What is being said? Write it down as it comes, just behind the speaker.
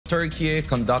Türkiye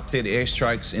conducted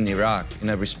airstrikes in Iraq in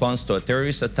a response to a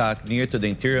terrorist attack near to the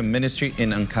Interior Ministry in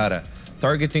Ankara,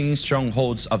 targeting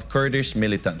strongholds of Kurdish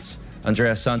militants.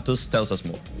 Andrea Santos tells us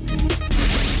more.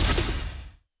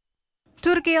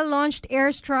 Turkey launched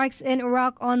airstrikes in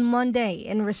Iraq on Monday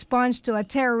in response to a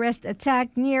terrorist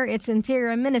attack near its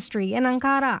interior ministry in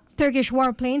Ankara. Turkish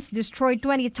warplanes destroyed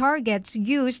 20 targets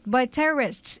used by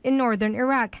terrorists in northern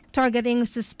Iraq, targeting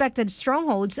suspected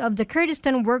strongholds of the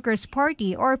Kurdistan Workers'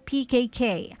 Party or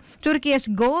PKK. Turkey's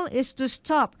goal is to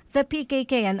stop the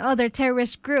PKK and other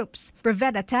terrorist groups,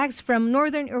 prevent attacks from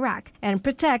northern Iraq, and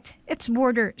protect its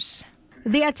borders.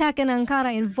 The attack in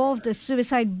Ankara involved a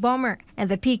suicide bomber, and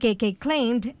the PKK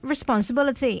claimed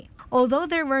responsibility. Although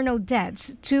there were no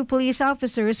deaths, 2 police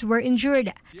officers were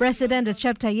injured. President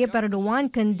Recep Tayyip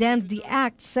Erdogan condemned the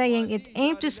act, saying it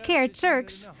aimed to scare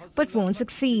Turks but won't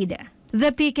succeed.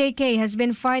 The PKK has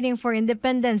been fighting for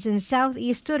independence in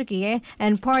southeast Turkey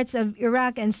and parts of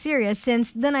Iraq and Syria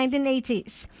since the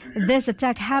 1980s. This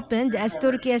attack happened as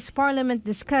Turkey's parliament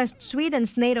discussed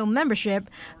Sweden's NATO membership,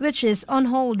 which is on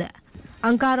hold.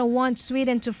 Ankara wants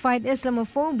Sweden to fight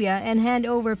Islamophobia and hand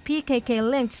over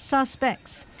PKK-linked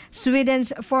suspects.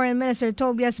 Sweden's Foreign Minister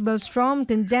Tobias Billström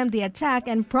condemned the attack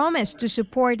and promised to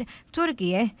support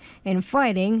Turkey in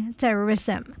fighting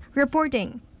terrorism.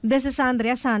 Reporting, this is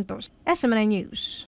Andrea Santos, SMNI News.